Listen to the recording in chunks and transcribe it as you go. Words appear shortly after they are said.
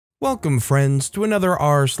Welcome friends to another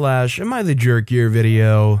r/am I the jerk here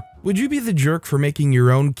video. Would you be the jerk for making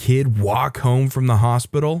your own kid walk home from the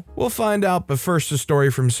hospital? We'll find out, but first a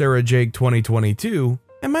story from Sarah Jake 2022.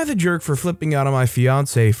 Am I the jerk for flipping out on my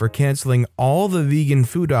fiance for canceling all the vegan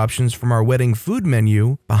food options from our wedding food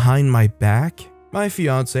menu behind my back? My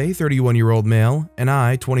fiance, 31-year-old male, and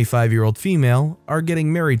I, 25-year-old female, are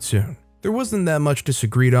getting married soon. There wasn't that much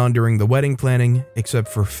disagreed on during the wedding planning, except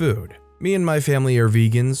for food. Me and my family are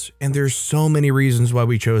vegans, and there's so many reasons why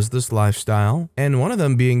we chose this lifestyle, and one of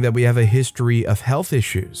them being that we have a history of health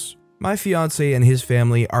issues. My fiance and his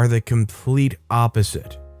family are the complete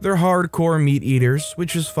opposite. They're hardcore meat eaters,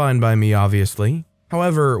 which is fine by me obviously.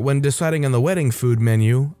 However, when deciding on the wedding food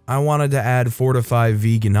menu, I wanted to add 4 to 5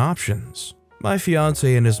 vegan options. My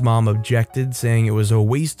fiance and his mom objected, saying it was a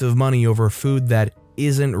waste of money over food that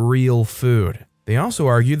isn't real food. They also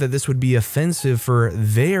argued that this would be offensive for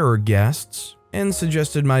their guests and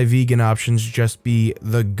suggested my vegan options just be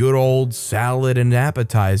the good old salad and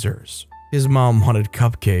appetizers. His mom wanted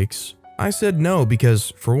cupcakes. I said no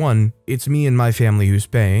because, for one, it's me and my family who's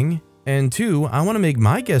paying, and two, I want to make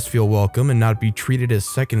my guests feel welcome and not be treated as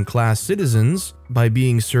second-class citizens by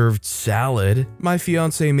being served salad. My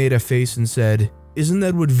fiance made a face and said, "Isn't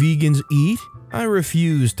that what vegans eat?" I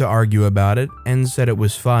refused to argue about it and said it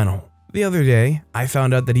was final. The other day, I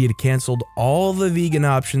found out that he had canceled all the vegan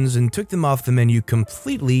options and took them off the menu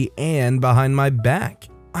completely and behind my back.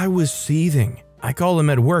 I was seething. I called him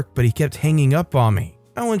at work, but he kept hanging up on me.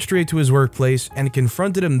 I went straight to his workplace and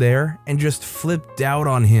confronted him there and just flipped out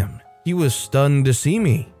on him. He was stunned to see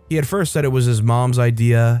me. He at first said it was his mom's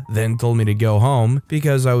idea, then told me to go home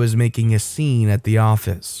because I was making a scene at the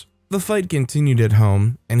office. The fight continued at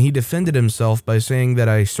home, and he defended himself by saying that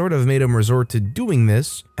I sort of made him resort to doing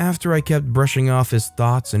this after I kept brushing off his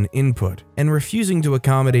thoughts and input and refusing to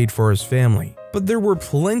accommodate for his family. But there were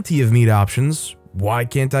plenty of meat options. Why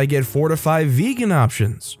can't I get 4 to 5 vegan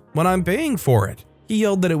options when I'm paying for it? He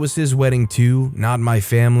yelled that it was his wedding too, not my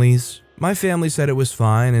family's. My family said it was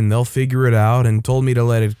fine and they'll figure it out and told me to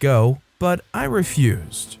let it go, but I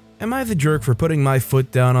refused. Am I the jerk for putting my foot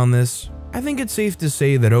down on this? I think it's safe to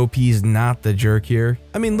say that OP's not the jerk here.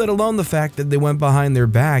 I mean, let alone the fact that they went behind their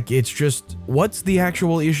back, it's just, what's the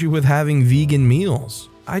actual issue with having vegan meals?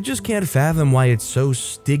 I just can't fathom why it's so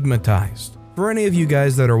stigmatized. For any of you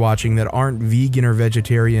guys that are watching that aren't vegan or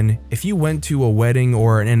vegetarian, if you went to a wedding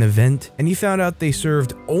or an event and you found out they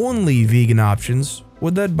served only vegan options,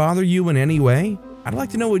 would that bother you in any way? I'd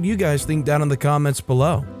like to know what you guys think down in the comments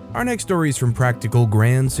below. Our next story is from Practical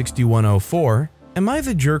Grand 6104. Am I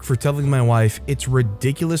the jerk for telling my wife it's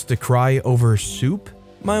ridiculous to cry over soup?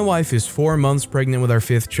 My wife is 4 months pregnant with our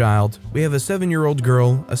 5th child. We have a 7-year-old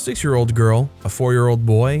girl, a 6-year-old girl, a 4-year-old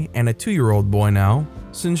boy, and a 2-year-old boy now.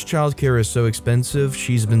 Since childcare is so expensive,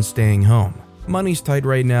 she's been staying home. Money's tight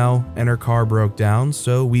right now, and her car broke down,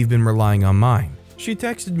 so we've been relying on mine. She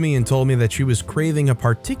texted me and told me that she was craving a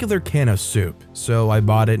particular can of soup, so I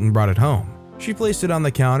bought it and brought it home. She placed it on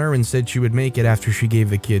the counter and said she would make it after she gave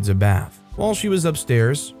the kids a bath. While she was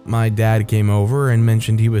upstairs, my dad came over and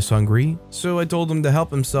mentioned he was hungry, so I told him to help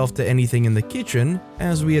himself to anything in the kitchen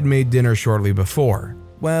as we had made dinner shortly before.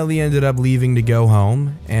 Well, he ended up leaving to go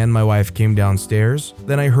home, and my wife came downstairs.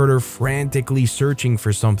 Then I heard her frantically searching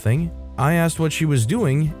for something. I asked what she was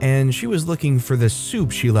doing, and she was looking for the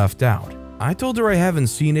soup she left out. I told her I haven't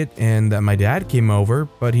seen it and that my dad came over,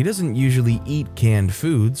 but he doesn't usually eat canned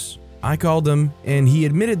foods. I called him, and he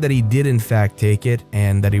admitted that he did in fact take it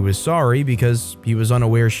and that he was sorry because he was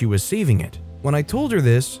unaware she was saving it. When I told her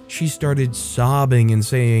this, she started sobbing and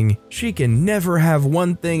saying she can never have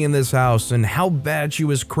one thing in this house and how bad she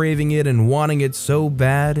was craving it and wanting it so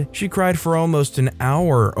bad. She cried for almost an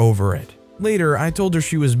hour over it. Later, I told her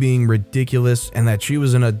she was being ridiculous and that she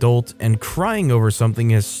was an adult and crying over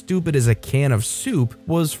something as stupid as a can of soup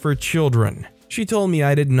was for children. She told me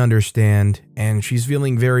I didn't understand, and she's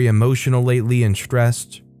feeling very emotional lately and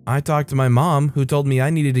stressed. I talked to my mom, who told me I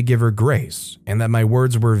needed to give her grace, and that my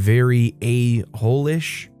words were very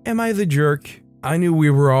a-hole-ish. Am I the jerk? I knew we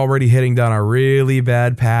were already heading down a really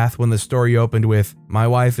bad path when the story opened with, "My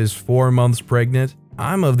wife is 4 months pregnant."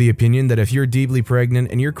 I'm of the opinion that if you're deeply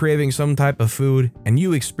pregnant and you're craving some type of food, and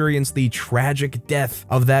you experience the tragic death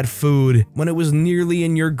of that food when it was nearly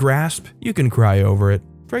in your grasp, you can cry over it.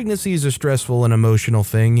 Pregnancy is a stressful and emotional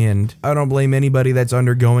thing, and I don't blame anybody that's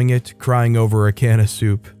undergoing it crying over a can of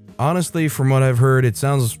soup. Honestly, from what I've heard, it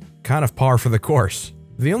sounds kind of par for the course.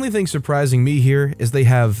 The only thing surprising me here is they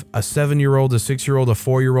have a 7-year-old, a 6-year-old, a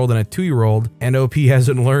 4-year-old, and a 2-year-old, and OP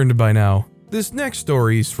hasn't learned by now. This next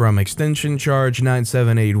story is from Extension Charge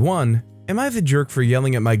 9781. Am I the jerk for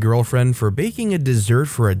yelling at my girlfriend for baking a dessert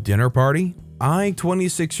for a dinner party? I,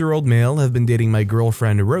 26-year-old male, have been dating my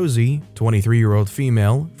girlfriend Rosie, 23-year-old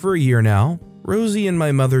female, for a year now. Rosie and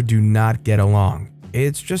my mother do not get along.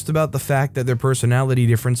 It's just about the fact that their personality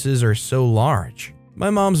differences are so large.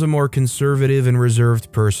 My mom's a more conservative and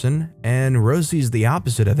reserved person, and Rosie's the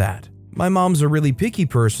opposite of that. My mom's a really picky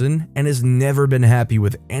person and has never been happy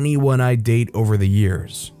with anyone I date over the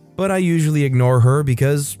years. But I usually ignore her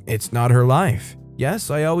because it's not her life.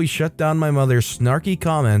 Yes, I always shut down my mother's snarky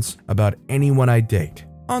comments about anyone I date.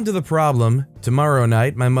 On to the problem. Tomorrow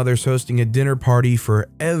night, my mother's hosting a dinner party for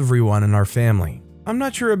everyone in our family. I'm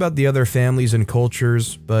not sure about the other families and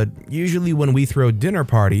cultures, but usually when we throw dinner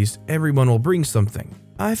parties, everyone will bring something.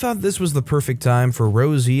 I thought this was the perfect time for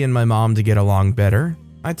Rosie and my mom to get along better.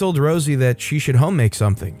 I told Rosie that she should home make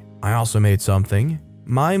something. I also made something.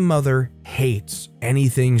 My mother hates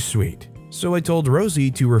anything sweet, so I told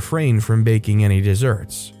Rosie to refrain from baking any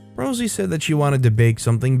desserts. Rosie said that she wanted to bake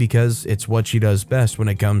something because it's what she does best when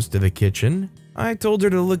it comes to the kitchen. I told her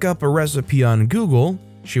to look up a recipe on Google.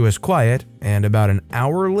 She was quiet, and about an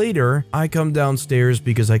hour later, I come downstairs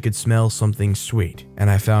because I could smell something sweet, and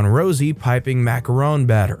I found Rosie piping macaron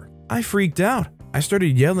batter. I freaked out. I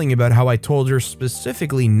started yelling about how I told her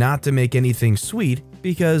specifically not to make anything sweet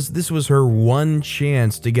because this was her one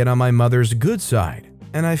chance to get on my mother's good side.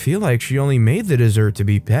 And I feel like she only made the dessert to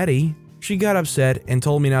be petty. She got upset and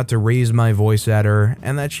told me not to raise my voice at her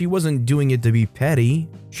and that she wasn't doing it to be petty.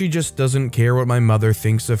 She just doesn't care what my mother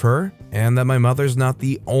thinks of her and that my mother's not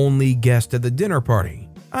the only guest at the dinner party.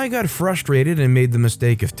 I got frustrated and made the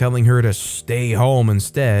mistake of telling her to stay home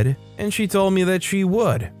instead, and she told me that she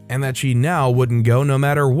would, and that she now wouldn't go no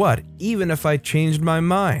matter what, even if I changed my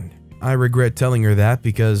mind. I regret telling her that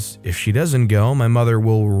because if she doesn't go, my mother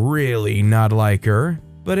will really not like her.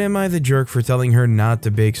 But am I the jerk for telling her not to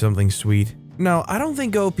bake something sweet? No, I don't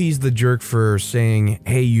think OP's the jerk for saying,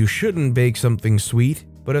 hey, you shouldn't bake something sweet,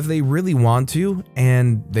 but if they really want to,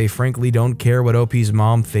 and they frankly don't care what OP's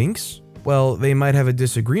mom thinks, well, they might have a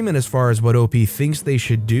disagreement as far as what OP thinks they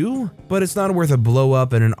should do, but it's not worth a blow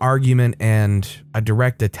up and an argument and a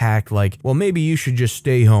direct attack like, well, maybe you should just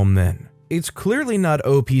stay home then. It's clearly not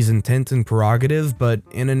OP's intent and prerogative, but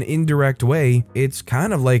in an indirect way, it's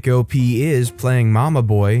kind of like OP is playing mama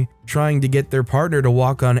boy, trying to get their partner to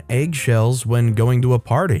walk on eggshells when going to a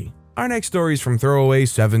party. Our next story is from throwaway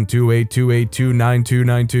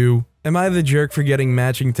 72828299292. Am I the jerk for getting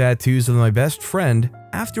matching tattoos with my best friend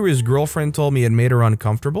after his girlfriend told me it made her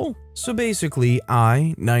uncomfortable? So basically,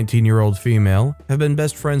 I, 19-year-old female, have been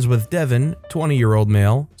best friends with Devin, 20-year-old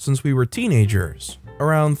male, since we were teenagers,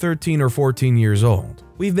 around 13 or 14 years old.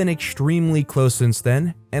 We've been extremely close since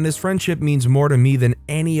then, and his friendship means more to me than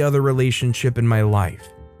any other relationship in my life.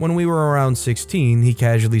 When we were around 16, he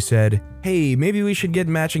casually said, hey, maybe we should get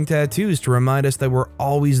matching tattoos to remind us that we're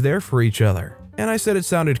always there for each other. And I said it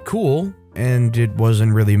sounded cool, and it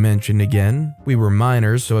wasn't really mentioned again. We were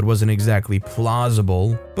minors, so it wasn't exactly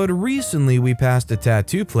plausible. But recently we passed a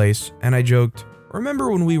tattoo place, and I joked, remember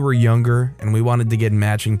when we were younger and we wanted to get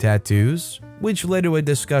matching tattoos? Which led to a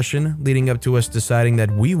discussion leading up to us deciding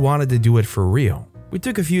that we wanted to do it for real. We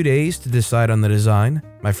took a few days to decide on the design.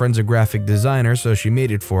 My friend's a graphic designer, so she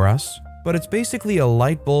made it for us. But it's basically a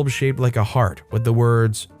light bulb shaped like a heart with the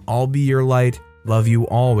words, I'll be your light, love you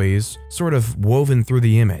always, sort of woven through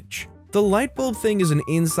the image. The light bulb thing is an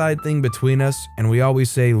inside thing between us, and we always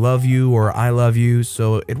say love you or I love you,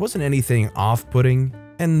 so it wasn't anything off-putting.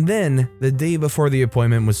 And then, the day before the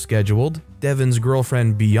appointment was scheduled, Devin's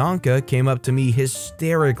girlfriend Bianca came up to me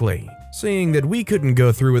hysterically, saying that we couldn't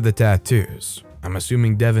go through with the tattoos. I'm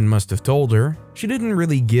assuming Devin must have told her. She didn't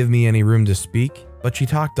really give me any room to speak, but she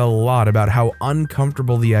talked a lot about how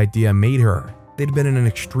uncomfortable the idea made her. They'd been in an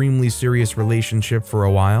extremely serious relationship for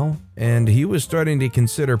a while, and he was starting to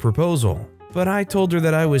consider proposal. But I told her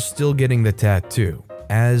that I was still getting the tattoo,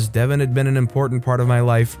 as Devin had been an important part of my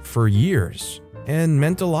life for years, and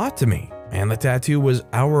meant a lot to me. And the tattoo was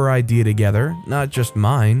our idea together, not just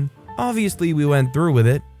mine. Obviously, we went through with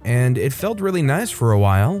it, and it felt really nice for a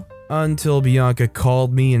while, until Bianca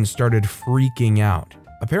called me and started freaking out.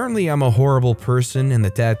 Apparently, I'm a horrible person and the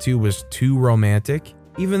tattoo was too romantic.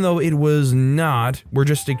 Even though it was not, we're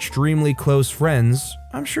just extremely close friends.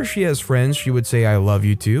 I'm sure she has friends she would say I love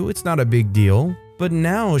you to, it's not a big deal. But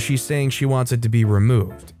now she's saying she wants it to be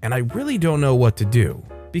removed, and I really don't know what to do.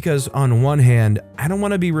 Because on one hand, I don't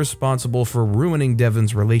want to be responsible for ruining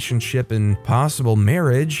Devin's relationship and possible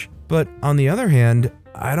marriage, but on the other hand,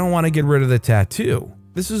 I don't want to get rid of the tattoo.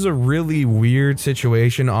 This is a really weird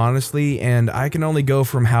situation, honestly, and I can only go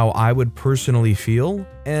from how I would personally feel,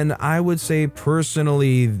 and I would say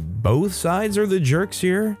personally both sides are the jerks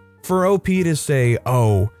here. For OP to say,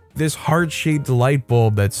 oh, this heart-shaped light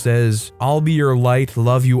bulb that says, "I'll be your light,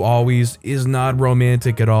 love you always," is not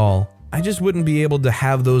romantic at all. I just wouldn't be able to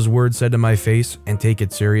have those words said to my face and take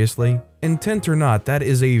it seriously. Intent or not, that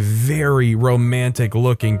is a very romantic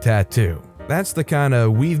looking tattoo. That's the kind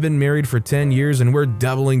of "we've been married for 10 years and we're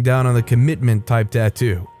doubling down on the commitment" type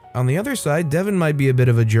tattoo. On the other side, Devin might be a bit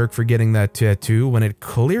of a jerk for getting that tattoo when it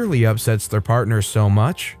clearly upsets their partner so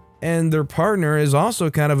much. And their partner is also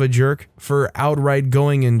kind of a jerk for outright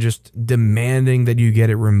going and just demanding that you get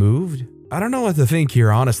it removed. I don't know what to think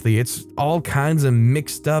here, honestly. It's all kinds of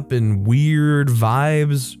mixed up and weird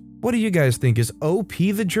vibes. What do you guys think? Is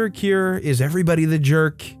OP the jerk here? Is everybody the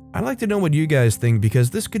jerk? I'd like to know what you guys think because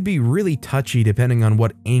this could be really touchy depending on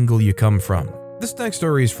what angle you come from. This next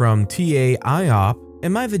story is from TA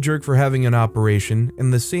Am I the jerk for having an operation in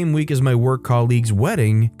the same week as my work colleague's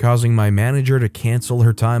wedding, causing my manager to cancel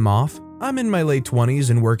her time off? I'm in my late 20s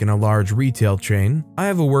and work in a large retail chain. I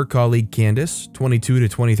have a work colleague, Candace, 22 to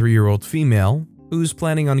 23-year-old female, who's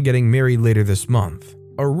planning on getting married later this month.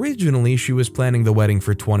 Originally, she was planning the wedding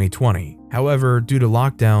for 2020. However, due to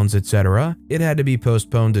lockdowns, etc., it had to be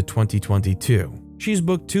postponed to 2022. She's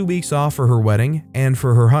booked 2 weeks off for her wedding and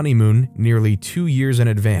for her honeymoon nearly 2 years in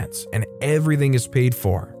advance, and everything is paid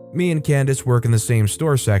for. Me and Candace work in the same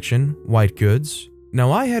store section, white goods.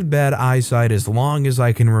 Now, I had bad eyesight as long as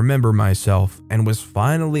I can remember myself and was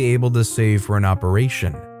finally able to save for an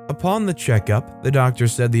operation. Upon the checkup, the doctor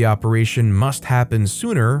said the operation must happen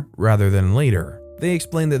sooner rather than later. They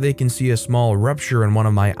explained that they can see a small rupture in one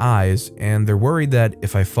of my eyes, and they're worried that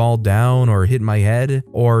if I fall down or hit my head,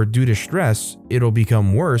 or due to stress, it'll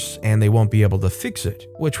become worse and they won't be able to fix it,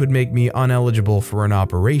 which would make me ineligible for an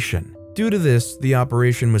operation. Due to this, the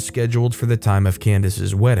operation was scheduled for the time of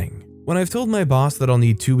Candace's wedding. When I've told my boss that I'll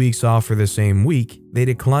need 2 weeks off for the same week, they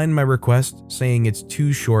declined my request, saying it's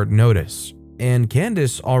too short notice. And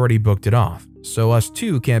Candace already booked it off, so us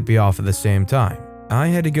two can't be off at the same time. I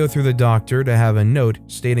had to go through the doctor to have a note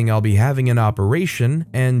stating I'll be having an operation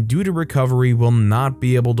and due to recovery will not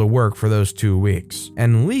be able to work for those 2 weeks.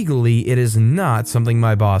 And legally, it is not something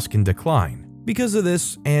my boss can decline. Because of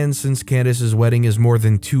this, and since Candace's wedding is more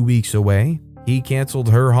than 2 weeks away, he canceled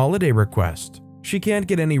her holiday request. She can't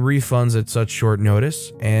get any refunds at such short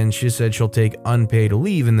notice, and she said she'll take unpaid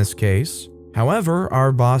leave in this case. However,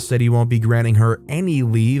 our boss said he won't be granting her any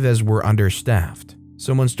leave as we're understaffed.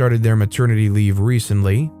 Someone started their maternity leave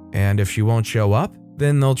recently, and if she won't show up,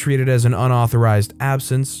 then they'll treat it as an unauthorized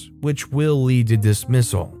absence, which will lead to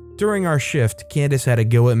dismissal. During our shift, Candace had a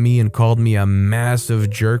go at me and called me a massive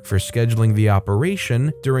jerk for scheduling the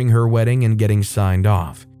operation during her wedding and getting signed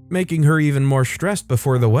off, making her even more stressed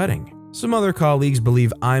before the wedding. Some other colleagues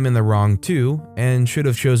believe I'm in the wrong too and should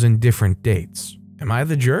have chosen different dates. Am I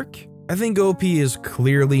the jerk? I think OP is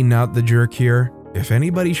clearly not the jerk here. If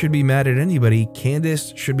anybody should be mad at anybody,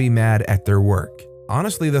 Candace should be mad at their work.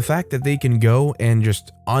 Honestly, the fact that they can go and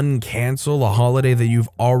just uncancel a holiday that you've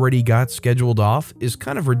already got scheduled off is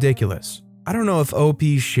kind of ridiculous. I don't know if OP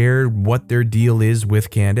shared what their deal is with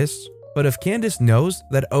Candace, but if Candace knows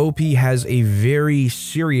that OP has a very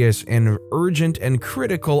serious and urgent and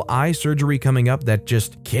critical eye surgery coming up that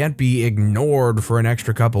just can't be ignored for an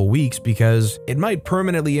extra couple weeks because it might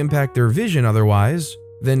permanently impact their vision otherwise,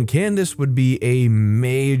 then Candace would be a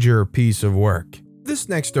major piece of work. This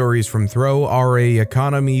next story is from Throw RA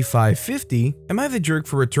Economy 550. Am I the jerk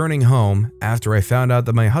for returning home after I found out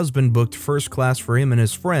that my husband booked first class for him and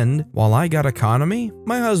his friend while I got economy?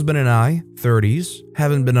 My husband and I, 30s,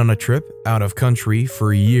 haven't been on a trip out of country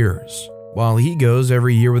for years, while he goes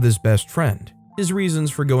every year with his best friend. His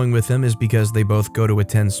reasons for going with him is because they both go to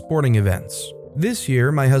attend sporting events. This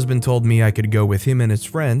year, my husband told me I could go with him and his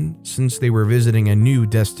friend since they were visiting a new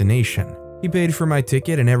destination. He paid for my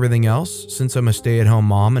ticket and everything else since I'm a stay-at-home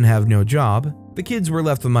mom and have no job. The kids were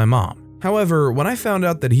left with my mom. However, when I found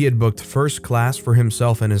out that he had booked first class for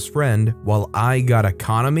himself and his friend while I got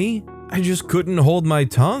economy, I just couldn't hold my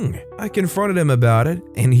tongue. I confronted him about it,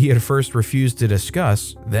 and he at first refused to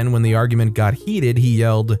discuss. Then when the argument got heated, he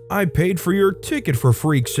yelled, "I paid for your ticket for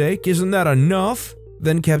freak's sake, isn't that enough?"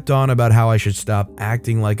 Then kept on about how I should stop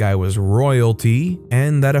acting like I was royalty,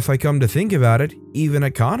 and that if I come to think about it, even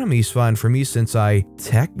economy's fine for me since I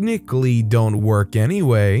technically don't work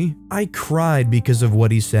anyway. I cried because of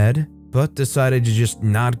what he said, but decided to just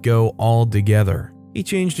not go altogether. He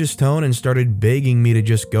changed his tone and started begging me to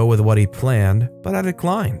just go with what he planned, but I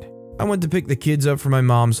declined. I went to pick the kids up from my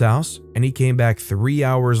mom's house, and he came back 3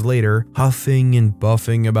 hours later, huffing and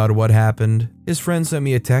buffing about what happened. His friend sent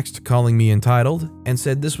me a text calling me entitled, and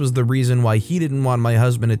said this was the reason why he didn't want my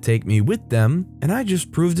husband to take me with them, and I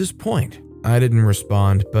just proved his point. I didn't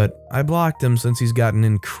respond, but I blocked him since he's gotten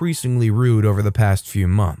increasingly rude over the past few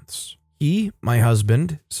months. He, my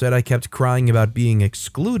husband, said I kept crying about being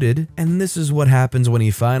excluded, and this is what happens when he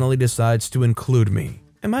finally decides to include me.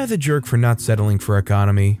 Am I the jerk for not settling for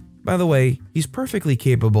economy? By the way, he's perfectly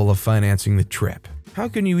capable of financing the trip. How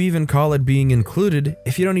can you even call it being included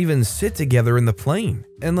if you don't even sit together in the plane?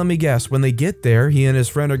 And let me guess, when they get there, he and his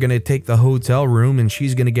friend are gonna take the hotel room and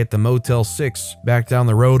she's gonna get the Motel 6 back down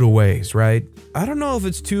the road a ways, right? I don't know if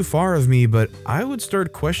it's too far of me, but I would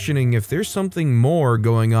start questioning if there's something more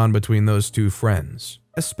going on between those two friends.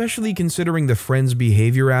 Especially considering the friend's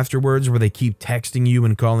behavior afterwards where they keep texting you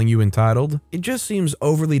and calling you entitled. It just seems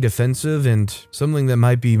overly defensive and something that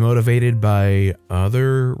might be motivated by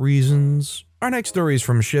other reasons. Our next story is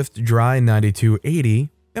from Shift Dry 9280.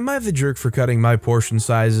 Am I the jerk for cutting my portion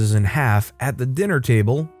sizes in half at the dinner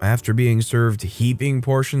table after being served heaping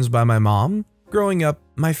portions by my mom? Growing up,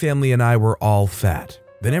 my family and I were all fat.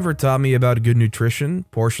 They never taught me about good nutrition,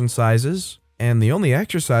 portion sizes, and the only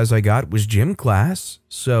exercise I got was gym class.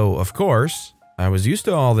 So, of course, I was used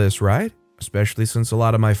to all this, right? Especially since a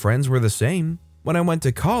lot of my friends were the same. When I went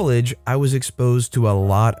to college, I was exposed to a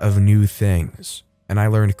lot of new things. And I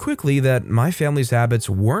learned quickly that my family's habits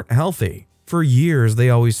weren't healthy. For years,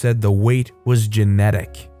 they always said the weight was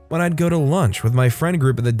genetic. When I'd go to lunch with my friend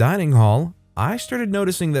group at the dining hall, I started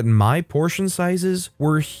noticing that my portion sizes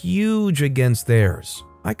were huge against theirs.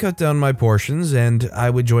 I cut down my portions and I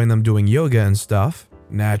would join them doing yoga and stuff.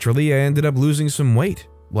 Naturally, I ended up losing some weight,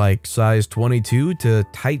 like size 22 to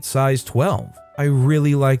tight size 12. I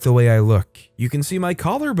really like the way I look. You can see my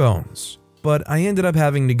collarbones. But I ended up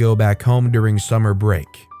having to go back home during summer break,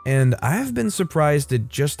 and I've been surprised at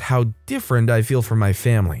just how different I feel from my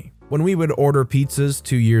family. When we would order pizzas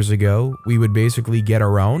 2 years ago, we would basically get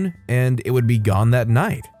our own, and it would be gone that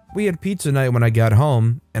night. We had pizza night when I got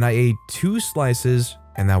home, and I ate 2 slices,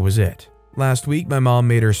 and that was it. Last week, my mom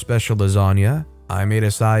made her special lasagna. I made a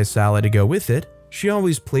size salad to go with it. She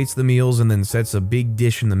always plates the meals and then sets a big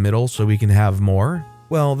dish in the middle so we can have more.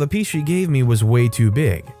 Well, the piece she gave me was way too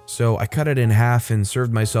big, so I cut it in half and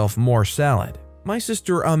served myself more salad. My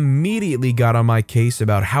sister immediately got on my case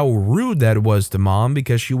about how rude that was to mom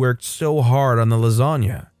because she worked so hard on the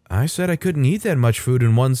lasagna. I said I couldn't eat that much food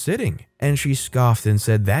in one sitting, and she scoffed and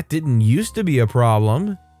said that didn't used to be a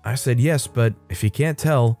problem. I said yes, but if you can't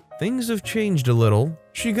tell, things have changed a little.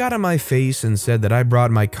 She got on my face and said that I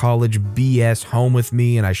brought my college BS home with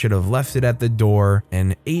me and I should have left it at the door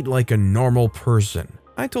and ate like a normal person.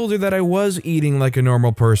 I told her that I was eating like a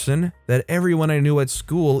normal person, that everyone I knew at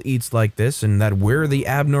school eats like this and that we're the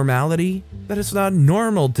abnormality, that it's not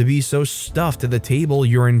normal to be so stuffed at the table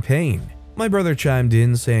you're in pain. My brother chimed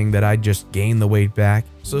in saying that I'd just gained the weight back,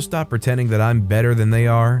 so stop pretending that I'm better than they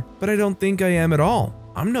are, but I don't think I am at all.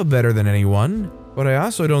 I'm no better than anyone, but I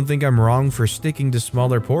also don't think I'm wrong for sticking to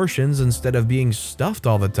smaller portions instead of being stuffed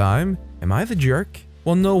all the time. Am I the jerk?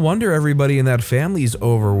 Well, no wonder everybody in that family's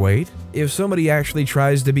overweight. If somebody actually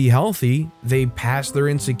tries to be healthy, they pass their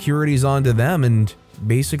insecurities onto them and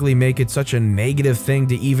basically make it such a negative thing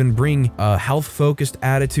to even bring a health-focused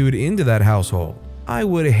attitude into that household. I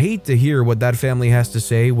would hate to hear what that family has to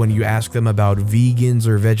say when you ask them about vegans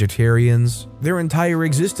or vegetarians. Their entire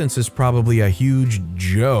existence is probably a huge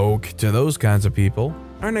joke to those kinds of people.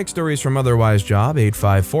 Our next story is from Otherwise Job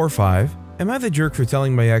 8545. Am I the jerk for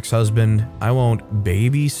telling my ex-husband I won't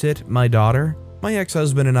babysit my daughter? My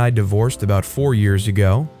ex-husband and I divorced about 4 years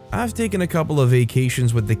ago. I've taken a couple of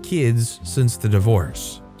vacations with the kids since the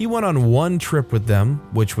divorce. He went on one trip with them,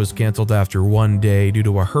 which was canceled after 1 day due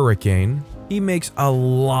to a hurricane. He makes a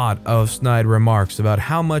lot of snide remarks about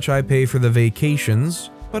how much I pay for the vacations,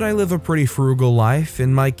 but I live a pretty frugal life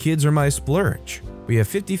and my kids are my splurge. We have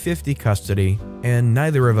 50-50 custody and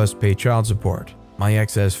neither of us pay child support. My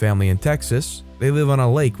ex has family in Texas. They live on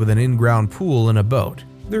a lake with an in-ground pool and a boat.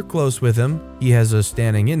 They're close with him. He has a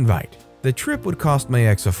standing invite. The trip would cost my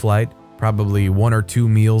ex a flight, probably 1 or 2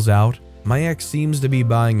 meals out. My ex seems to be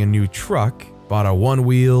buying a new truck, bought a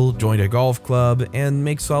one-wheel, joined a golf club, and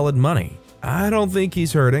makes solid money. I don't think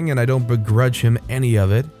he's hurting and I don't begrudge him any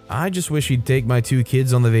of it. I just wish he'd take my 2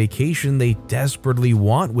 kids on the vacation they desperately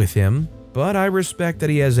want with him. But I respect that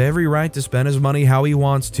he has every right to spend his money how he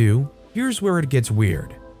wants to. Here's where it gets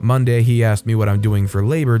weird. Monday, he asked me what I'm doing for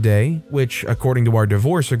Labor Day, which, according to our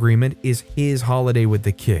divorce agreement, is his holiday with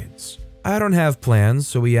the kids. I don't have plans,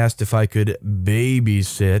 so he asked if I could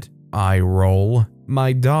babysit. I roll.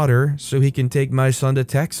 My daughter, so he can take my son to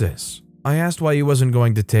Texas. I asked why he wasn't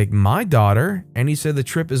going to take my daughter, and he said the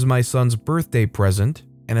trip is my son's birthday present,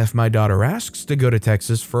 and if my daughter asks to go to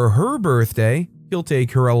Texas for her birthday, he'll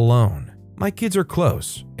take her alone. My kids are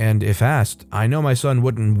close, and if asked, I know my son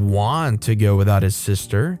wouldn't want to go without his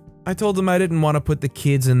sister. I told him I didn't want to put the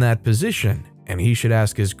kids in that position, and he should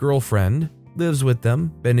ask his girlfriend, lives with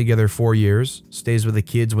them, been together 4 years, stays with the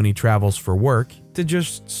kids when he travels for work, to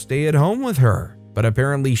just stay at home with her. But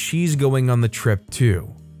apparently she's going on the trip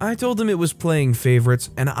too. I told him it was playing favorites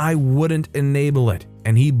and I wouldn't enable it,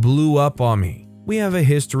 and he blew up on me. We have a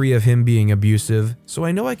history of him being abusive, so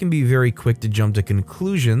I know I can be very quick to jump to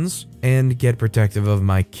conclusions and get protective of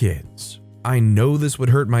my kids. I know this would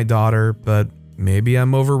hurt my daughter, but maybe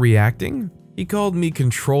I'm overreacting? He called me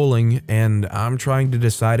controlling, and I'm trying to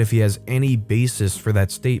decide if he has any basis for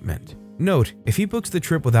that statement. Note, if he books the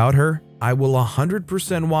trip without her, I will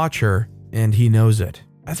 100% watch her, and he knows it.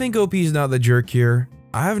 I think OP's not the jerk here.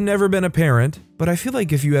 I've never been a parent, but I feel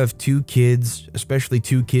like if you have 2 kids, especially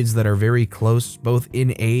 2 kids that are very close, both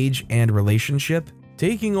in age and relationship,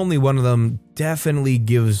 taking only one of them definitely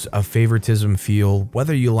gives a favoritism feel,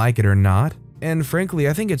 whether you like it or not. And frankly,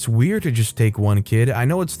 I think it's weird to just take one kid. I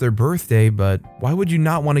know it's their birthday, but why would you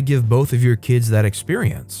not want to give both of your kids that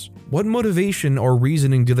experience? What motivation or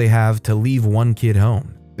reasoning do they have to leave one kid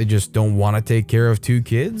home? They just don't want to take care of 2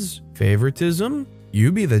 kids? Favoritism?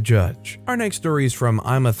 You be the judge. Our next story is from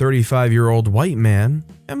I'm a 35-year-old white man.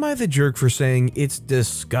 Am I the jerk for saying it's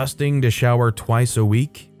disgusting to shower twice a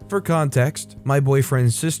week? For context, my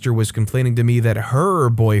boyfriend's sister was complaining to me that her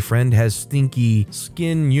boyfriend has stinky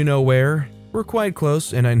skin you-know-where. We're quite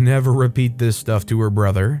close and I never repeat this stuff to her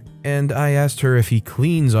brother, and I asked her if he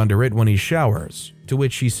cleans under it when he showers, to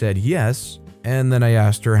which she said yes, and then I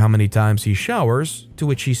asked her how many times he showers, to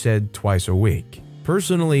which she said twice a week.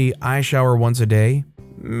 Personally, I shower once a day.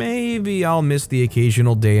 Maybe I'll miss the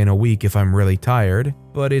occasional day in a week if I'm really tired,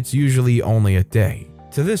 but it's usually only a day.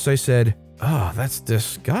 To this I said, "Oh, that's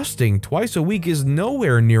disgusting. Twice a week is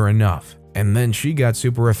nowhere near enough." And then she got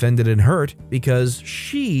super offended and hurt because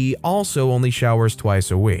she also only showers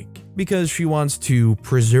twice a week, because she wants to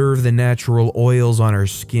preserve the natural oils on her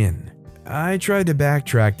skin. I tried to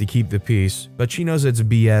backtrack to keep the peace, but she knows it's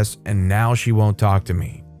BS and now she won't talk to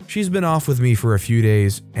me. She's been off with me for a few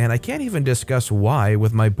days, and I can't even discuss why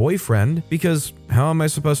with my boyfriend because how am I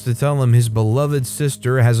supposed to tell him his beloved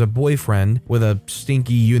sister has a boyfriend with a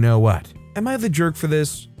stinky you-know-what? Am I the jerk for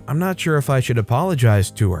this? I'm not sure if I should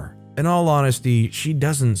apologize to her. In all honesty, she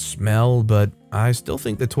doesn't smell, but I still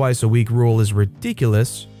think the twice a week rule is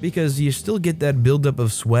ridiculous because you still get that buildup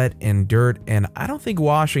of sweat and dirt, and I don't think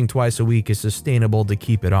washing twice a week is sustainable to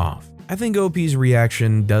keep it off. I think OP's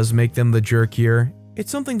reaction does make them the jerk here. It's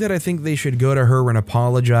something that I think they should go to her and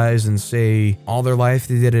apologize and say all their life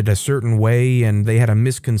they did it a certain way and they had a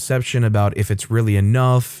misconception about if it's really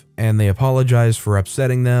enough, and they apologize for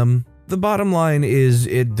upsetting them. The bottom line is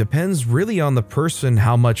it depends really on the person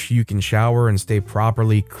how much you can shower and stay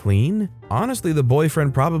properly clean. Honestly, the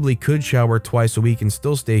boyfriend probably could shower twice a week and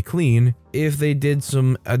still stay clean if they did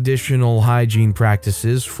some additional hygiene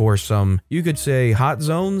practices for some, you could say, hot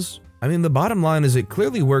zones. I mean, the bottom line is it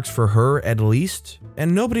clearly works for her at least,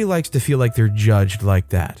 and nobody likes to feel like they're judged like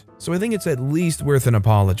that. So I think it's at least worth an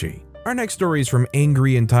apology. Our next story is from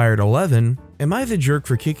Angry and Tired 11. Am I the jerk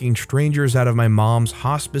for kicking strangers out of my mom's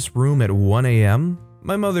hospice room at 1 a.m.?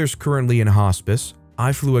 My mother's currently in hospice.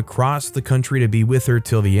 I flew across the country to be with her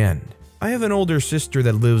till the end. I have an older sister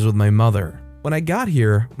that lives with my mother. When I got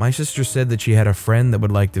here, my sister said that she had a friend that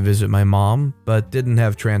would like to visit my mom, but didn't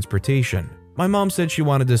have transportation. My mom said she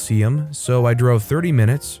wanted to see him, so I drove 30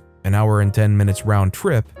 minutes, an hour and 10 minutes round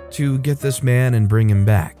trip, to get this man and bring him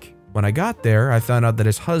back. When I got there, I found out that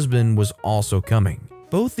his husband was also coming.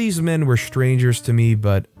 Both these men were strangers to me,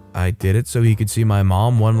 but I did it so he could see my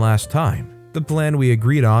mom one last time. The plan we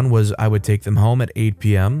agreed on was I would take them home at 8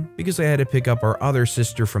 p.m. because I had to pick up our other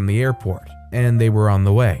sister from the airport, and they were on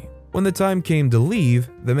the way. When the time came to leave,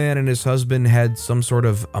 the man and his husband had some sort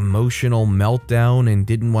of emotional meltdown and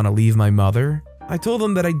didn't want to leave my mother. I told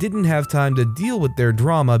them that I didn't have time to deal with their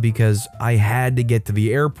drama because I had to get to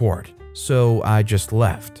the airport, so I just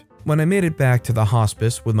left. When I made it back to the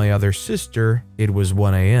hospice with my other sister, it was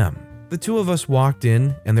 1 a.m. The two of us walked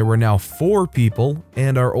in, and there were now 4 people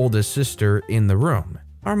and our oldest sister in the room.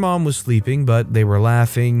 Our mom was sleeping, but they were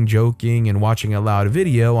laughing, joking, and watching a loud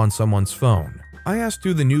video on someone's phone. I asked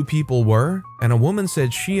who the new people were, and a woman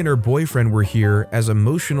said she and her boyfriend were here as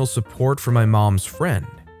emotional support for my mom's friend.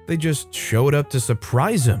 They just showed up to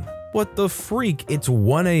surprise him. What the freak, it's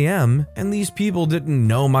 1 a.m. and these people didn't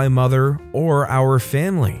know my mother or our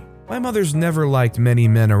family. My mother's never liked many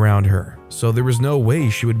men around her, so there was no way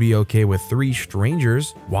she would be okay with 3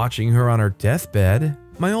 strangers watching her on her deathbed.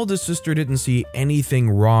 My oldest sister didn't see anything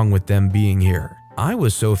wrong with them being here. I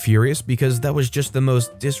was so furious because that was just the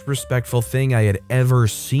most disrespectful thing I had ever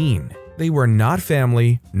seen. They were not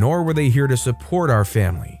family, nor were they here to support our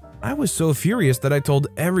family. I was so furious that I told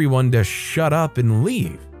everyone to shut up and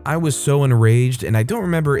leave. I was so enraged, and I don't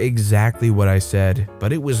remember exactly what I said,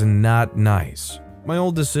 but it was not nice. My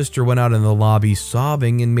oldest sister went out in the lobby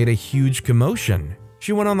sobbing and made a huge commotion.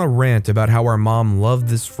 She went on a rant about how our mom loved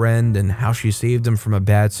this friend and how she saved him from a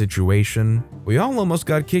bad situation. We all almost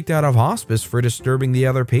got kicked out of hospice for disturbing the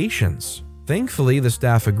other patients. Thankfully, the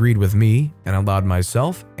staff agreed with me and allowed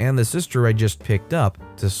myself and the sister I just picked up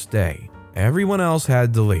to stay. Everyone else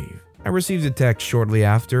had to leave. I received a text shortly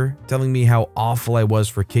after telling me how awful I was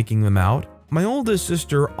for kicking them out. My oldest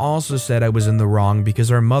sister also said I was in the wrong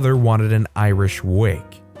because our mother wanted an Irish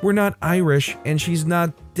wake. We're not Irish and she's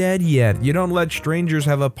not dead yet. You don't let strangers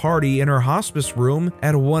have a party in her hospice room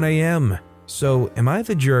at 1 a.m. So, am I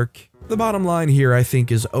the jerk? The bottom line here I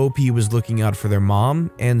think is OP was looking out for their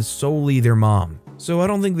mom and solely their mom. So I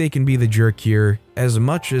don't think they can be the jerk here as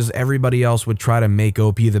much as everybody else would try to make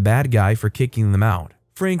OP the bad guy for kicking them out.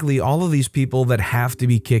 Frankly, all of these people that have to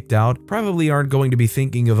be kicked out probably aren't going to be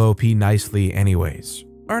thinking of OP nicely anyways.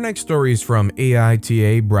 Our next story is from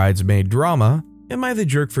AITA Bridesmaid Drama. Am I the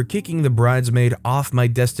jerk for kicking the bridesmaid off my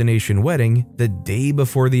destination wedding the day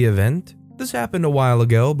before the event? This happened a while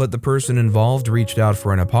ago, but the person involved reached out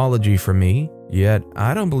for an apology from me, yet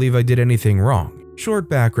I don't believe I did anything wrong. Short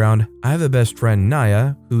background, I have a best friend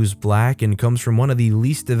Naya, who's black and comes from one of the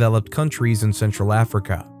least developed countries in Central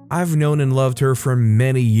Africa. I've known and loved her for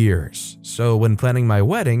many years, so when planning my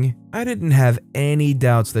wedding, I didn't have any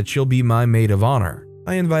doubts that she'll be my maid of honor.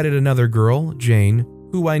 I invited another girl, Jane,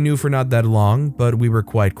 who I knew for not that long, but we were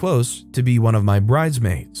quite close, to be one of my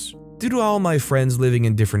bridesmaids. Due to all my friends living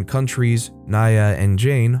in different countries, Naya and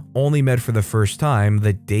Jane only met for the first time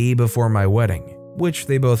the day before my wedding, which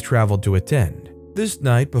they both traveled to attend. This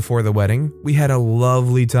night before the wedding, we had a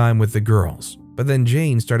lovely time with the girls. But then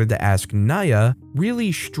Jane started to ask Naya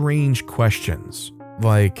really strange questions,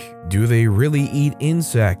 like, do they really eat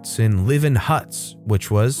insects and live in huts? Which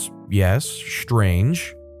was, yes,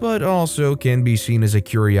 strange, but also can be seen as a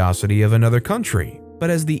curiosity of another country. But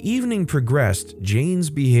as the evening progressed, Jane's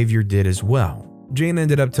behavior did as well. Jane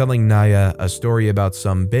ended up telling Naya a story about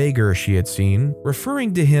some beggar she had seen,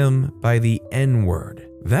 referring to him by the N-word.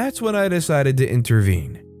 That's when I decided to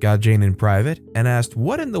intervene. Got Jane in private and asked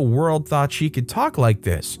what in the world thought she could talk like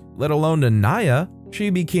this, let alone to Naya. She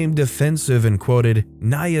became defensive and quoted,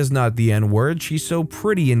 "Naya's not the N-word, she's so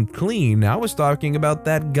pretty and clean, I was talking about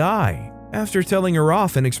that guy." After telling her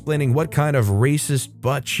off and explaining what kind of racist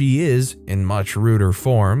butt she is in much ruder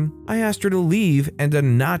form, I asked her to leave and to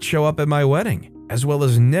not show up at my wedding, as well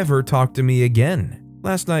as never talk to me again.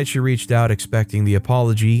 Last night she reached out expecting the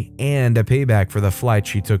apology and a payback for the flight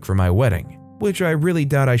she took for my wedding, which I really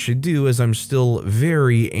doubt I should do as I'm still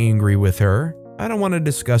very angry with her. I don't want to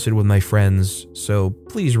discuss it with my friends, so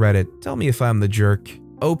please Reddit, tell me if I'm the jerk.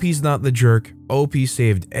 OP's not the jerk. OP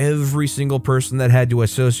saved every single person that had to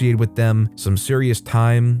associate with them some serious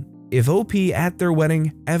time. If OP at their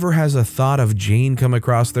wedding ever has a thought of Jane come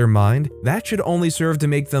across their mind, that should only serve to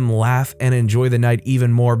make them laugh and enjoy the night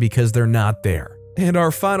even more because they're not there. And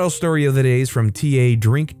our final story of the day is from TA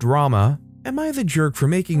Drink Drama. Am I the jerk for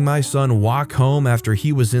making my son walk home after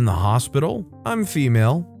he was in the hospital? I'm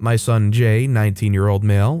female. My son Jay, 19-year-old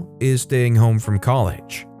male, is staying home from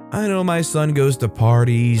college. I know my son goes to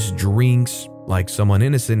parties, drinks, like someone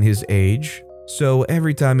innocent his age. So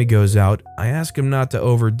every time he goes out, I ask him not to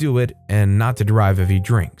overdo it and not to drive if he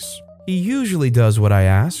drinks. He usually does what I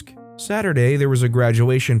ask. Saturday, there was a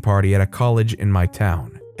graduation party at a college in my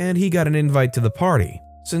town, and he got an invite to the party.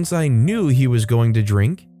 Since I knew he was going to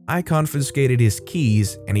drink, I confiscated his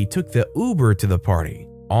keys and he took the Uber to the party,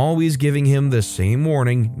 always giving him the same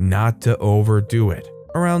warning not to overdo it.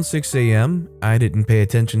 Around 6 a.m., I didn't pay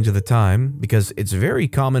attention to the time because it's very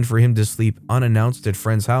common for him to sleep unannounced at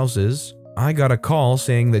friends' houses. I got a call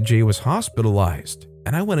saying that Jay was hospitalized,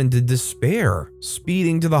 and I went into despair,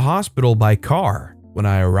 speeding to the hospital by car. When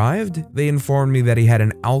I arrived, they informed me that he had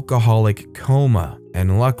an alcoholic coma,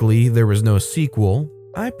 and luckily there was no sequel.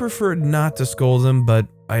 I preferred not to scold him, but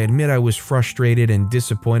I admit I was frustrated and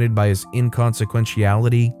disappointed by his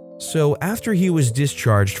inconsequentiality. So after he was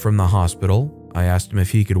discharged from the hospital, I asked him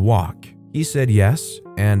if he could walk. He said yes,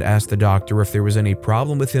 and asked the doctor if there was any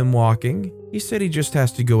problem with him walking. He said he just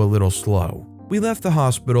has to go a little slow. We left the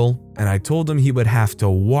hospital, and I told him he would have to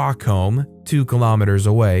walk home 2 kilometers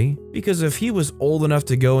away, because if he was old enough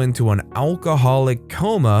to go into an alcoholic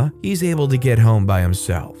coma, he's able to get home by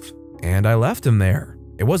himself. And I left him there.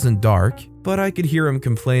 It wasn't dark, but I could hear him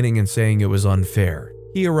complaining and saying it was unfair.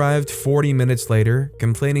 He arrived 40 minutes later,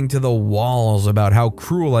 complaining to the walls about how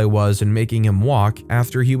cruel I was in making him walk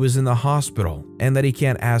after he was in the hospital, and that he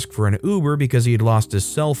can't ask for an Uber because he had lost his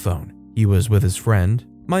cell phone. He was with his friend.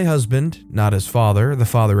 My husband, not his father, the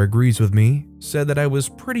father agrees with me, said that I was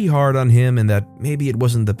pretty hard on him and that maybe it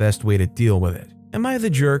wasn't the best way to deal with it. Am I the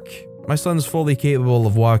jerk? My son's fully capable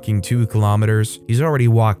of walking 2 kilometers. He's already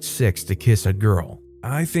walked 6 to kiss a girl.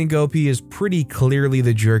 I think OP is pretty clearly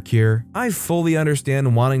the jerk here. I fully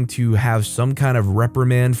understand wanting to have some kind of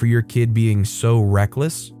reprimand for your kid being so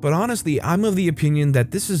reckless, but honestly, I'm of the opinion that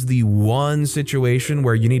this is the one situation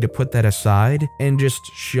where you need to put that aside and just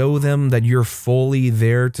show them that you're fully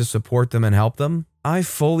there to support them and help them. I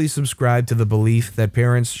fully subscribe to the belief that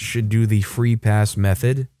parents should do the free pass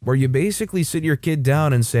method, where you basically sit your kid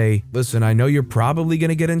down and say, listen, I know you're probably going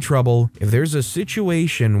to get in trouble. If there's a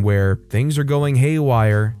situation where things are going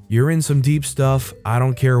haywire, you're in some deep stuff, I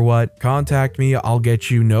don't care what, contact me, I'll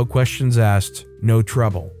get you, no questions asked, no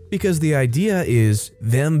trouble. Because the idea is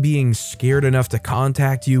them being scared enough to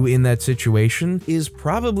contact you in that situation is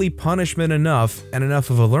probably punishment enough and enough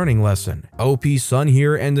of a learning lesson. OP's son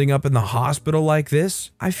here ending up in the hospital like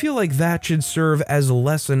this, I feel like that should serve as a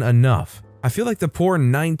lesson enough. I feel like the poor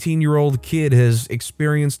 19-year-old kid has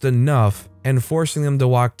experienced enough, and forcing them to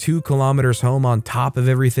walk 2 kilometers home on top of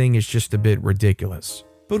everything is just a bit ridiculous.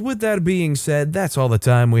 But with that being said, that's all the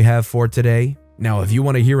time we have for today. Now, if you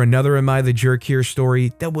want to hear another Am I the Jerk Here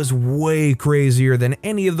story that was way crazier than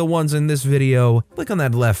any of the ones in this video, click on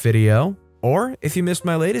that left video. Or, if you missed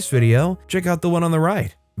my latest video, check out the one on the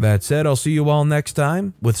right. That said, I'll see you all next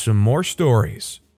time with some more stories.